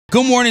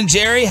Good morning,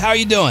 Jerry. How are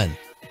you doing?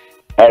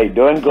 Hey,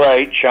 doing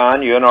great,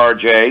 Sean. You and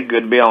RJ.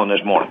 Good to be on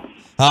this morning.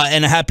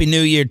 And a happy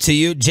new year to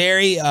you.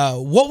 Jerry,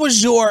 what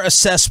was your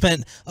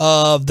assessment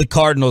of the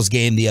Cardinals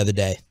game the other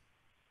day?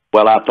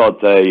 Well, I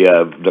thought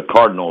the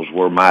Cardinals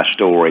were my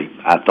story.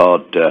 I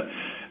thought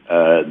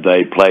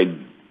they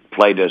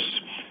played us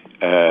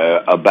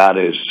about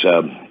as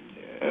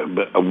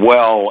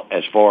well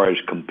as far as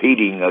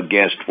competing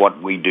against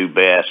what we do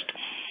best.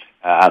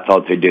 I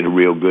thought they did a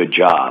real good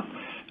job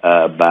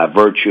by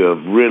virtue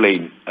of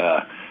really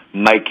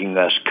making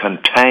us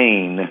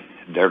contain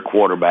their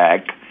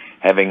quarterback,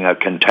 having a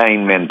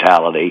contained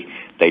mentality.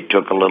 They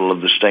took a little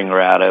of the stinger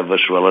out of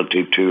us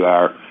relative to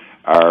our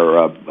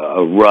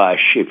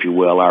rush, if you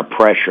will, our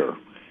pressure.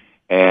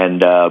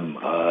 And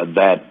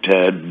that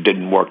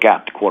didn't work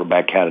out. The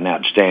quarterback had an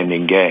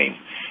outstanding game.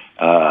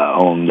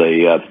 On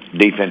the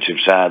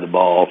defensive side of the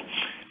ball,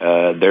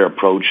 their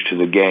approach to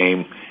the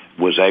game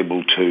was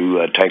able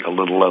to take a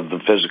little of the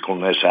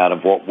physicalness out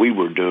of what we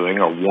were doing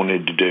or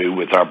wanted to do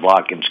with our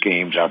blocking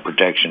schemes, our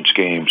protection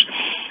schemes.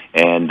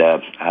 And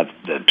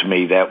to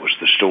me, that was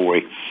the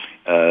story.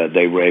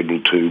 They were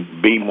able to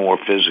be more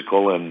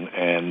physical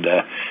and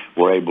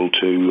were able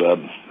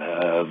to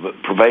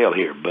prevail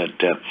here. But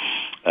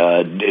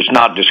it's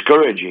not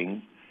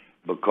discouraging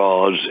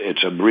because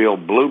it's a real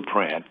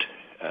blueprint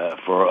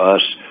for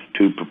us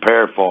to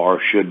prepare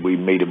for should we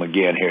meet them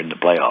again here in the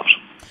playoffs.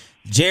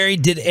 Jerry,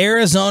 did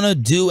Arizona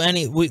do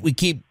any? We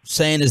keep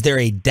saying, is there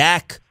a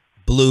Dak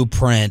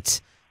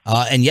blueprint?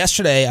 And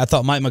yesterday, I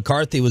thought Mike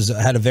McCarthy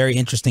had a very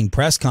interesting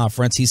press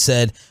conference. He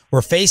said,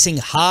 we're facing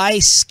high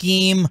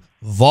scheme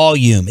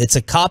volume. It's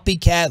a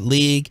copycat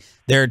league.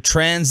 There are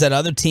trends that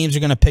other teams are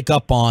going to pick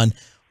up on.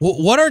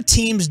 What are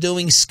teams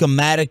doing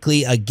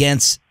schematically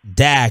against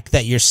Dak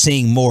that you're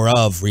seeing more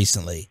of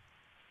recently?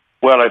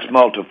 Well, it's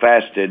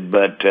multifaceted,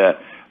 but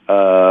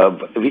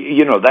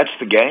that's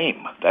the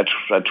game.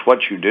 That's what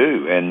you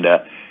do, and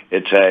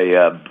it's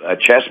a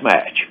chess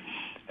match.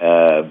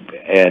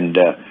 And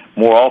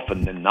more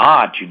often than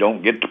not, you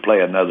don't get to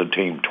play another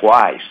team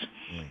twice.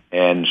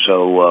 And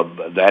so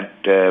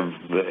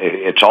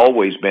it's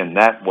always been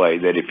that way,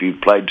 that if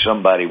you've played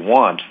somebody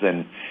once,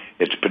 then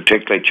it's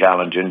particularly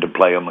challenging to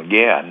play them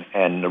again.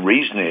 And the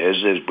reason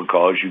is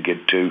because you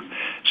get to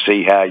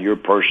see how your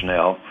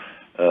personnel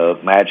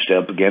matched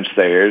up against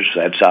theirs.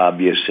 That's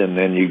obvious. And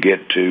then you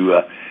get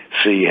to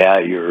see how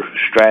your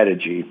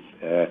strategy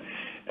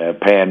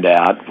panned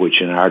out,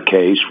 which in our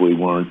case we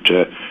weren't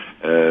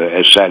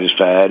as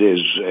satisfied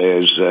as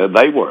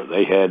they were.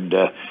 They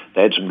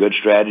had some good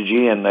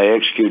strategy and they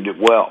executed it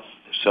well.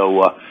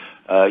 So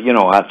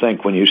I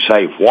think when you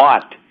say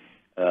what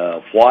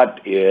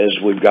is,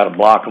 we've got to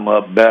block them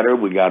up better,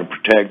 we got to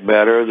protect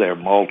better. They're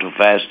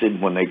multifaceted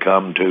when they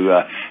come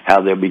to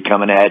how they'll be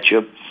coming at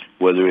you,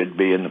 whether it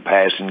be in the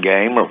passing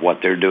game or what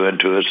they're doing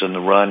to us in the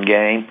run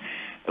game.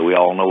 We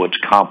all know it's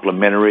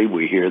complementary.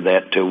 We hear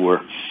that till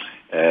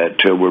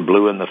we're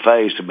blue in the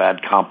face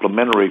about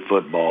complementary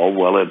football.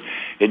 Well,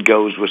 it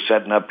goes with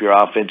setting up your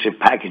offensive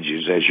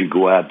packages as you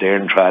go out there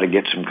and try to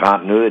get some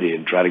continuity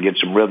and try to get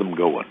some rhythm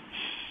going.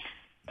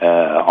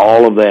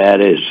 All of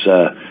that is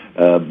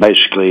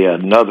basically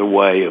another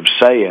way of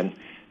saying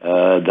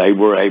they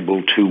were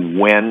able to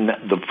win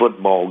the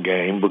football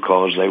game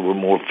because they were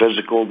more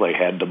physical. They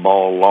had the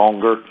ball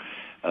longer.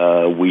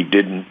 We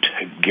didn't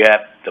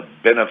get the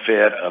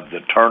benefit of the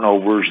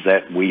turnovers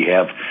that we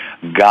have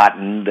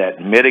gotten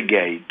that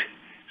mitigate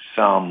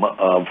some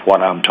of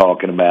what I'm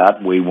talking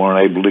about. We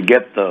weren't able to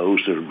get those.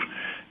 There's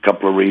a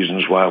couple of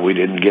reasons why we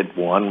didn't get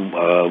one.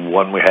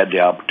 One, we had the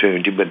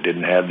opportunity but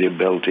didn't have the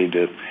ability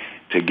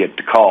to get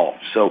the call.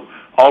 So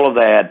all of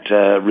that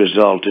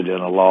resulted in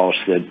a loss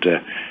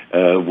that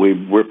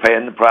we're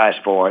paying the price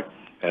for it.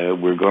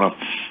 We're going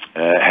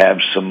to have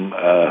some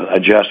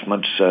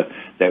adjustments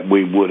that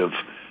we would have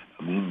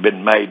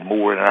been made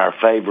more in our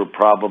favor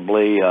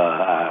probably.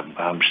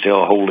 I'm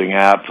still holding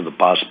out for the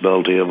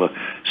possibility of a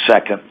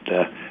second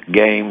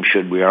game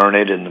should we earn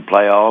it in the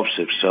playoffs.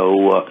 If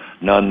so,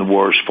 none the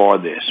worse for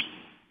this.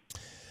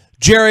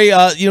 Jerry,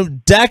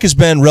 Dak has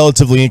been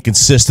relatively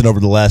inconsistent over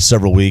the last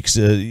several weeks,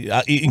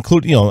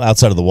 including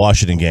outside of the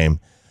Washington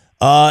game.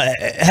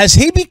 Has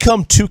he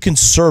become too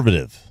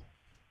conservative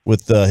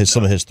with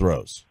some of his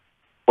throws?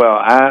 Well,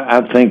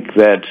 I think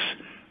that's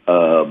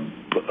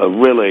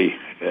really.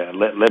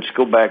 Let's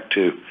go back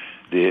to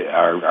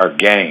our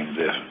game,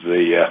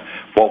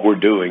 what we're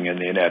doing in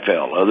the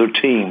NFL. Other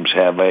teams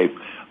have a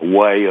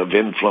way of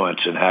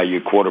influencing how your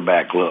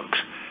quarterback looks.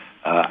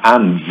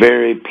 I'm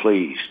very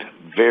pleased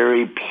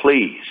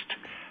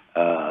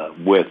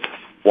with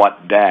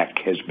what Dak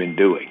has been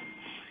doing,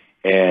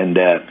 and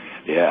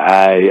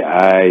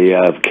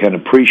I can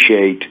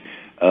appreciate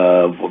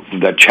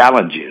the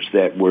challenges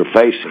that we're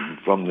facing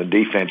from the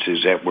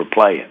defenses that we're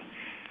playing.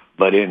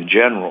 But in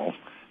general,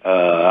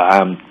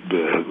 I'm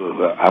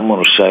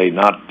going to say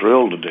not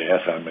thrilled to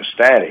death. I'm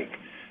ecstatic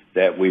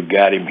that we've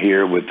got him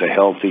here with the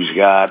health he's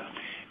got,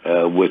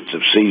 with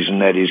the season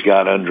that he's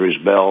got under his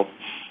belt,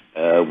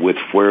 with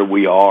where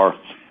we are.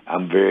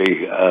 I'm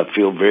very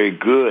feel very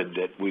good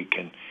that we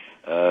can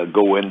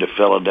go into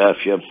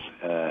Philadelphia,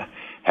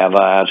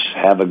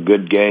 have a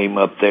good game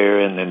up there,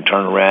 and then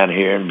turn around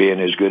here and be in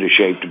as good a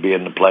shape to be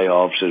in the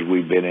playoffs as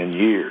we've been in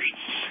years.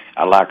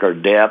 I like our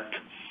depth.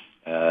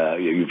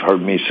 You've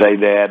heard me say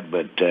that,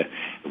 but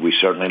we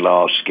certainly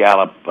lost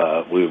Gallup.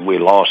 We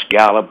lost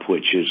Gallup,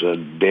 which is a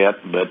dent,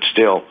 but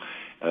still,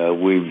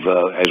 we've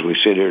as we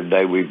sit here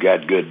today, we've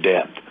got good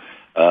depth.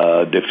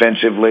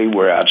 Defensively,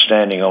 we're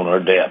outstanding on our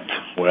depth.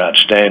 We're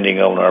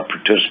outstanding on our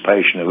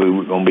participation of who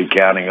we're going to be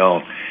counting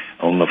on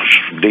the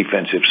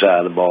defensive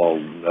side of the ball.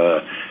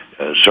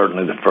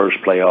 Certainly the first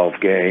playoff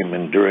game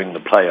and during the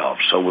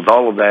playoffs. So with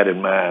all of that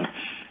in mind,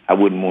 I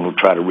wouldn't want to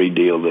try to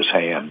redeal this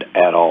hand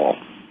at all.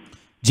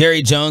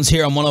 Jerry Jones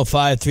here on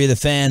 105.3 The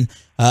Fan.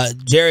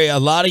 Jerry, a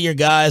lot of your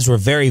guys were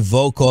very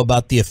vocal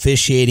about the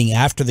officiating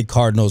after the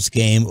Cardinals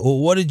game.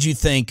 What did you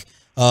think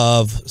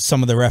of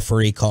some of the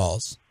referee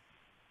calls?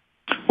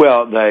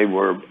 Well, they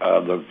were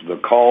the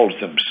calls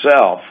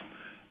themselves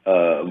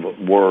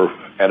were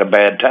at a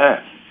bad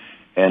time,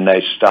 and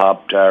they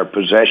stopped our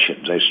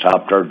possessions. They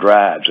stopped our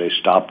drives. They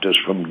stopped us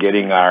from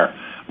getting our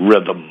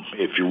rhythm,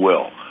 if you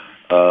will.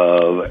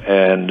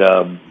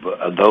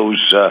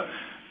 Those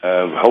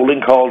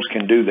holding calls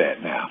can do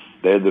that now.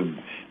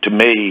 To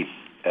me,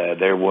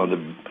 they're one of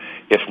the,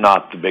 if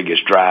not the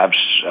biggest drive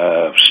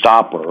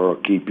stopper, or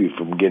keep you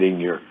from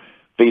getting your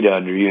feet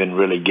under you and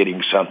really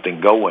getting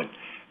something going.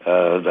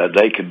 That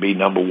they could be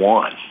number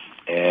one,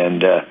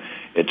 and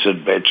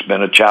it's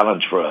been a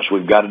challenge for us.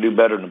 We've got to do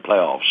better in the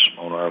playoffs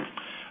on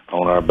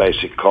our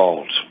basic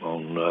calls,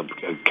 on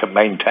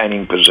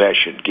maintaining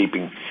possession,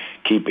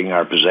 keeping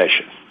our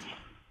possession.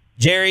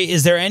 Jerry,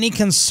 is there any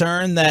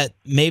concern that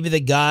maybe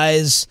the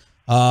guys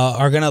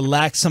are going to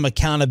lack some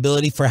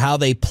accountability for how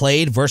they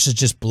played versus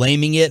just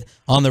blaming it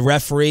on the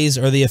referees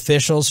or the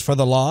officials for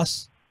the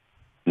loss?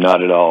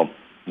 Not at all.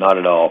 Not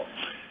at all.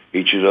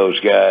 Each of those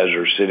guys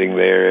are sitting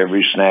there.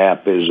 Every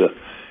snap is a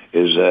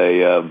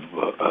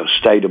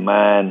state of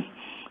mind.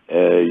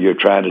 You're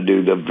trying to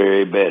do the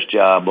very best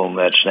job on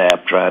that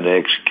snap, trying to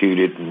execute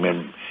it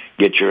and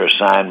get your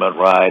assignment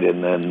right,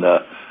 and then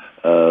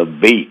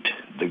beat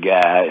the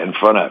guy in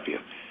front of you.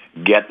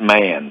 Get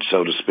man,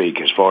 so to speak,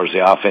 as far as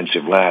the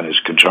offensive line is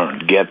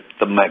concerned. Get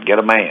a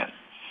man.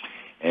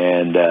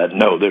 And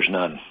no, there's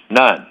none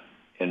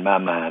in my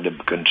mind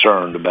of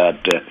concerned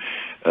about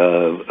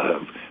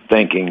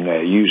thinking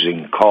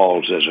using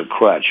calls as a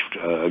crutch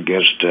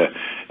against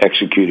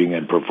executing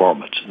and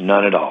performance.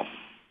 None at all.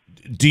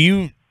 Do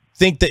you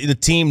think that the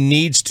team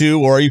needs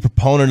to, or are you a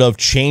proponent of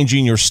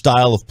changing your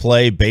style of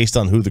play based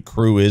on who the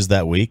crew is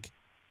that week?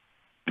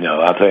 No,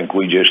 I think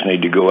we just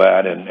need to go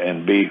out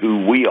and be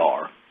who we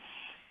are.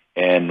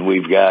 And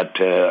we've got,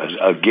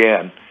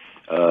 again,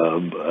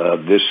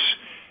 this.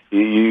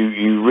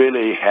 You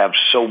really have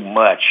so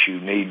much you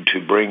need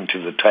to bring to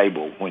the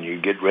table when you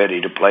get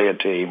ready to play a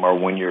team or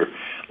when you're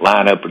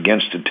line up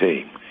against a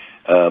team.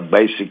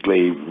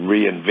 Basically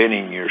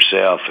reinventing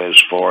yourself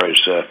as far as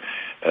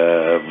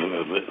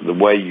the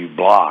way you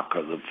block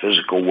or the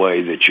physical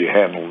way that you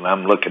handle. And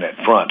I'm looking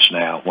at fronts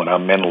now when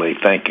I'm mentally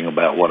thinking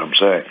about what I'm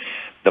saying.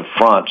 The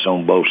fronts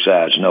on both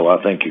sides. No, I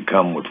think you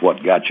come with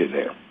what got you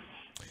there.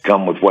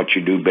 Come with what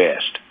you do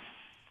best.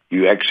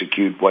 You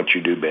execute what you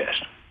do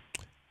best.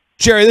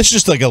 Jerry, this is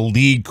just like a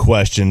league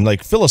question.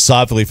 Like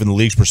philosophically, from the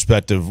league's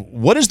perspective,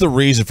 what is the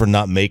reason for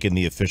not making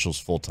the officials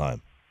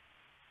full-time?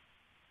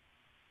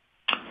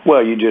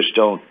 Well, you just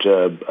don't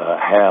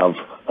have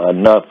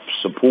enough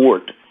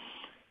support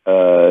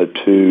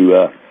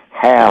to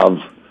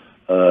have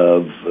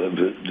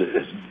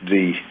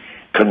the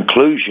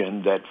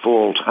conclusion that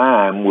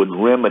full-time would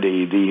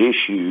remedy the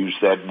issues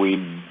that we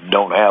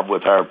don't have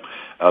with our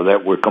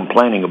that we're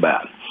complaining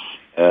about.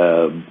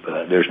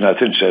 There's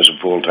nothing says a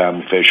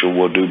full-time official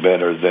will do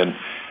better than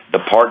the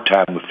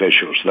part-time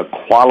officials. The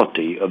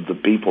quality of the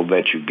people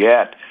that you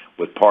get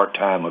with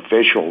part-time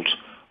officials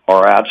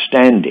are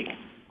outstanding.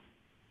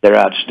 They're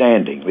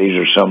outstanding. These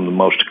are some of the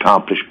most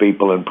accomplished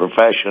people in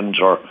professions,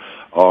 or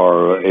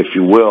if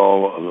you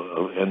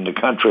will, in the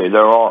country.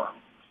 There are.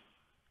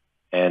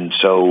 And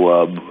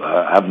so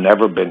I've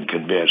never been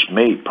convinced,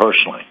 me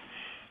personally,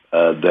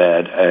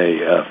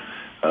 that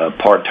a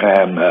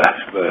part-time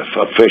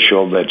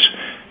official that's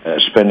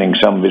spending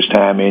some of his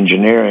time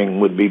engineering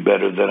would be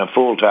better than a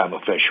full-time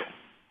official.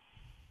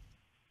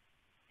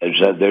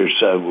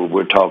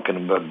 We're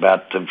talking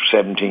about the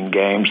 17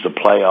 games, the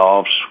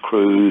playoffs,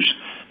 crews.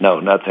 No,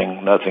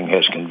 nothing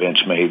has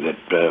convinced me that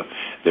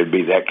there'd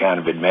be that kind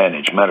of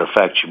advantage. Matter of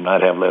fact, you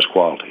might have less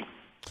quality.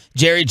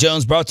 Jerry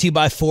Jones, brought to you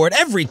by Ford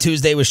every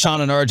Tuesday with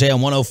Sean and RJ on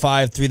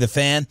 105.3 The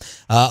Fan.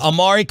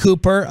 Amari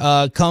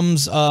Cooper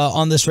comes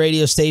on this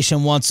radio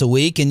station once a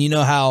week, and you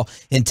know how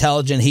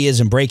intelligent he is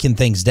in breaking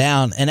things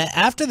down. And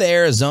after the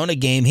Arizona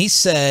game, he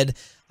said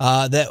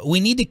that we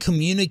need to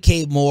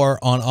communicate more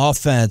on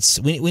offense.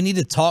 We need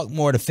to talk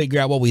more to figure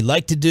out what we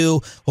like to do,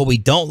 what we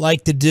don't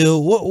like to do.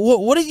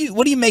 What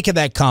do you make of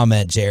that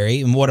comment,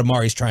 Jerry, and what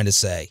Amari's trying to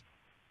say?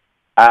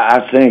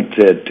 I think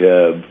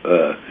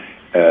that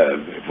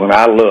when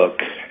I look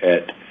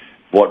at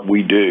what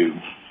we do,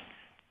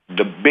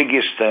 the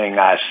biggest thing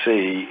I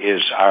see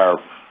is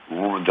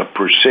the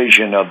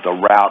precision of the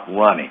route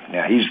running.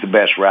 Now, he's the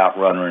best route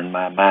runner in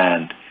my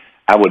mind.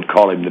 I would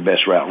call him the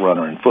best route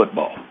runner in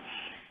football.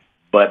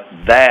 But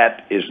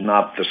that is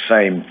not the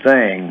same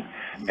thing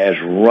as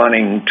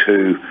running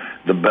to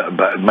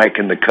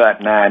making the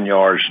cut 9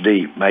 yards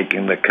deep,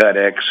 making the cut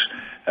X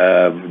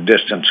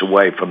distance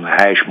away from the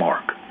hash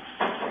mark.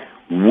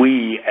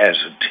 We as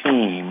a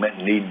team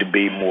need to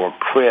be more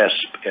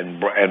crisp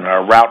in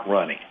our route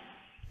running.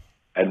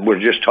 And we're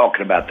just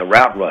talking about the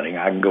route running.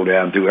 I can go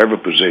down through every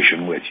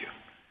position with you.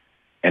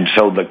 And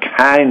so the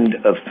kind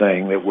of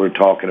thing that we're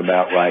talking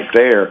about right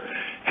there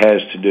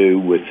has to do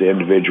with the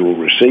individual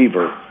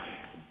receiver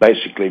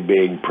basically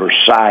being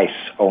precise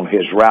on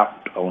his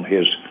route, on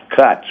his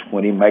cuts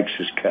when he makes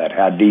his cut,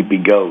 how deep he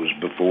goes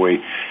before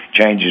he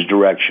changes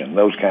direction,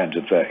 those kinds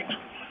of things.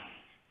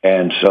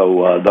 And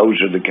so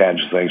those are the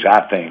kinds of things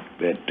I think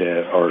that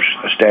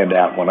stand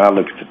out when I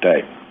look at the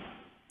tape.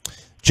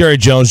 Jerry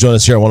Jones joined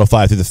us here at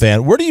 105 through the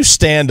Fan. Where do you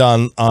stand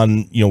on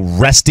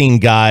resting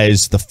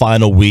guys the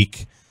final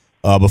week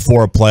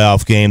before a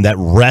playoff game, that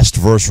rest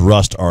versus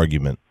rust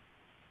argument?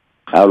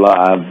 I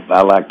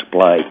like to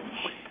play.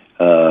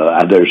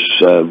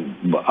 There's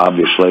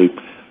obviously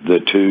the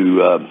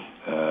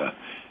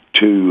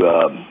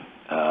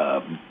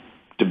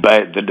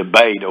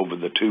debate over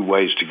the two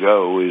ways to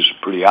go is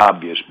pretty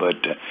obvious, but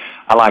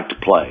I like to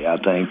play. I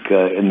think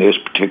in this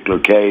particular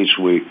case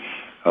we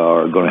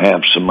are going to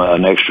have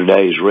an extra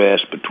day's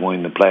rest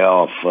between the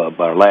playoff,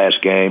 our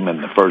last game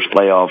and the first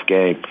playoff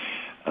game.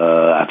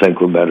 I think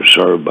we're better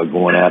served by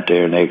going out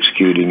there and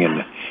executing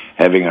and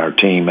having our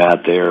team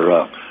out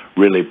there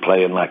really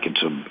playing like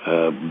it's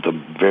the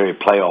very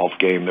playoff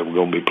game that we're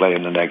going to be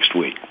playing the next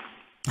week.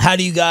 How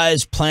do you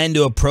guys plan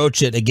to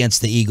approach it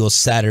against the Eagles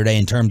Saturday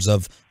in terms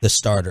of the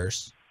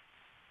starters?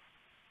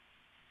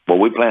 Well,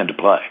 we plan to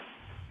play.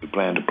 We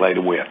plan to play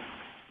to win.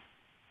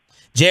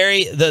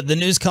 Jerry, the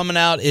news coming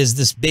out is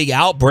this big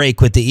outbreak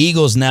with the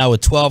Eagles now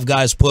with 12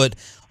 guys put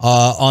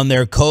on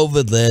their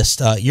COVID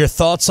list. Your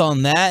thoughts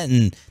on that,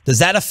 and does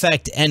that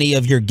affect any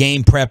of your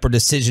game prep or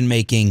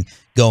decision-making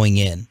going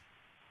in?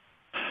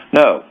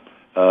 No,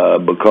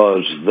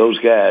 because those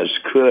guys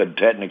could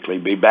technically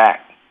be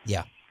back.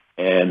 Yeah.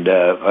 And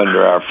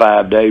under our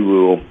 5-day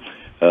rule,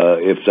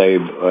 if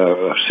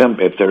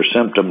their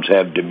symptoms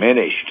have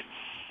diminished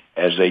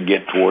as they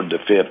get toward the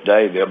 5th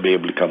day, they'll be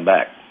able to come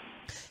back.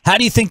 How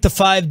do you think the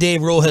 5-day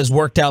rule has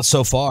worked out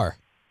so far?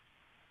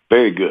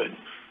 Very good.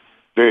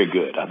 Very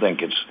good. I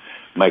think it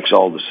makes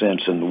all the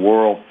sense in the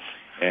world,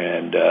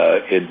 and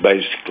it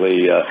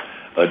basically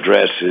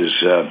addresses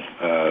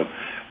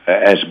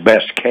as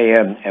best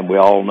can, and we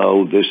all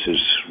know this,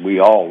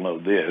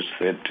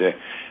 that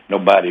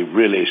nobody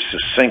really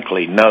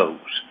succinctly knows.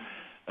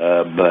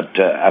 But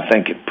I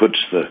think it puts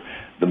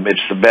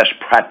it's the best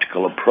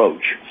practical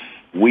approach.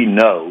 We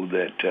know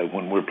that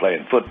when we're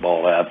playing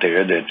football out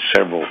there that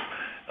several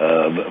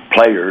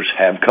players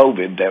have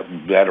COVID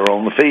that are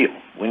on the field.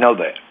 We know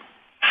that.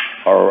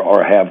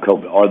 Or have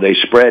COVID. Are they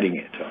spreading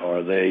it?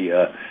 Are they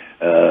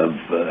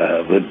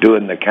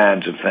doing the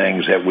kinds of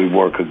things that we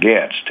work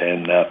against?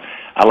 And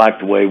I like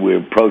the way we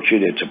approach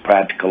it. It's a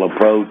practical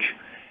approach,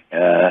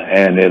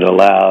 and it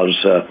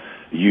allows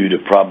you to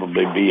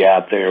probably be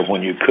out there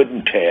when you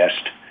couldn't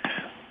test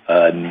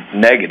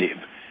negative,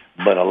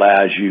 but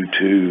allows you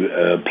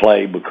to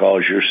play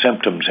because your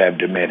symptoms have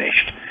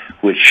diminished,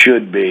 which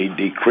should be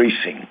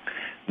decreasing.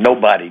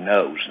 Nobody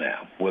knows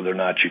now whether or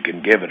not you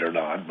can give it or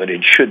not, but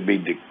it should be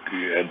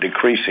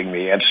decreasing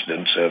the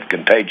incidence of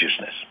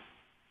contagiousness.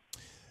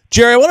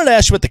 Jerry, I wanted to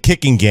ask you about the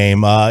kicking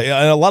game.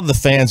 A lot of the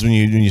fans, when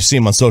you see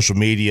them on social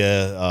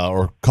media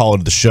or call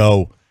into the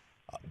show,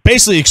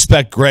 basically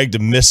expect Greg to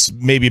miss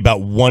maybe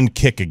about one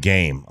kick a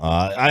game.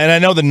 And I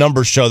know the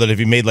numbers show that if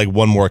he made like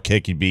one more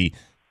kick, he'd be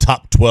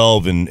top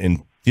 12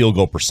 in field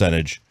goal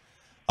percentage.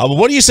 But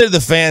what do you say to the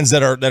fans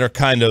that are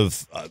kind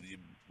of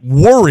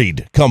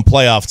worried come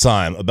playoff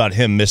time about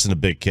him missing a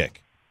big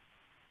kick?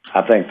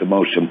 I think the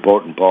most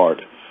important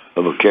part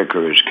of a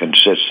kicker is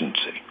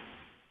consistency.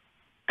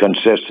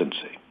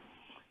 Consistency.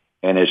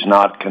 And it's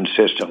not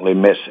consistently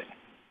missing.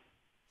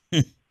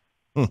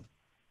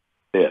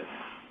 It.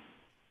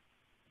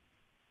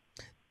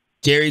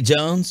 Jerry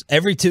Jones,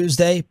 every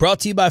Tuesday,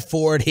 brought to you by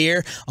Ford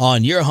here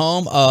on your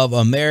home of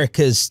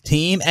America's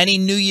team. Any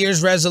New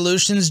Year's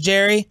resolutions,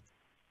 Jerry?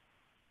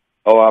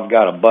 Oh, I've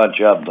got a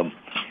bunch of them.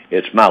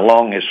 It's my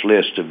longest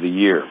list of the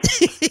year.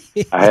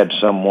 I had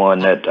someone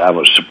that I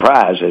was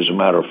surprised. As a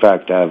matter of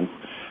fact, I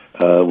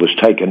was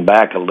taken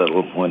back a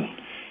little when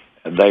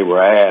they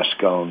were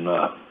asked on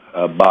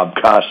Bob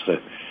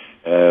Costa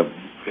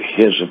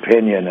his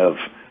opinion of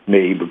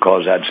me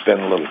because I'd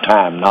spent a little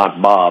time,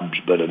 not Bob's,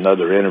 but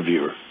another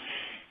interviewer.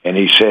 And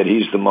he said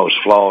he's the most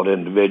flawed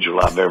individual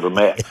I've ever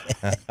met.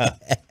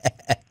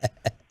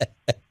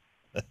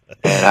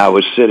 And I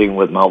was sitting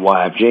with my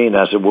wife, Jean.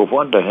 I said, well,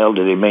 what the hell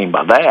did he mean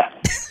by that?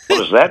 What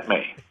does that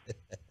mean?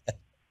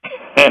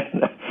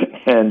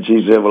 And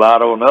she said, well, I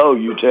don't know.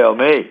 You tell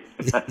me.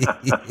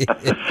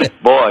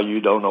 Boy,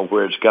 you don't know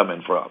where it's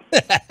coming from.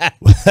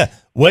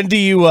 When do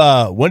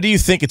you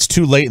think it's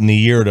too late in the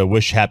year to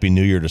wish Happy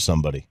New Year to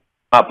somebody?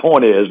 My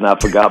point is, and I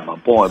forgot my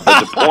point,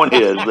 but the point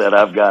is that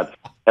I've got,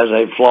 as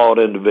a flawed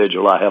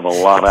individual, I have a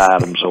lot of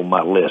items on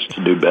my list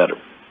to do better.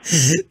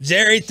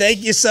 Jerry,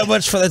 thank you so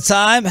much for the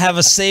time. Have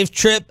a safe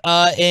trip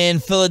in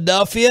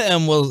Philadelphia,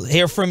 and we'll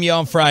hear from you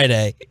on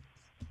Friday.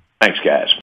 Thanks, guys.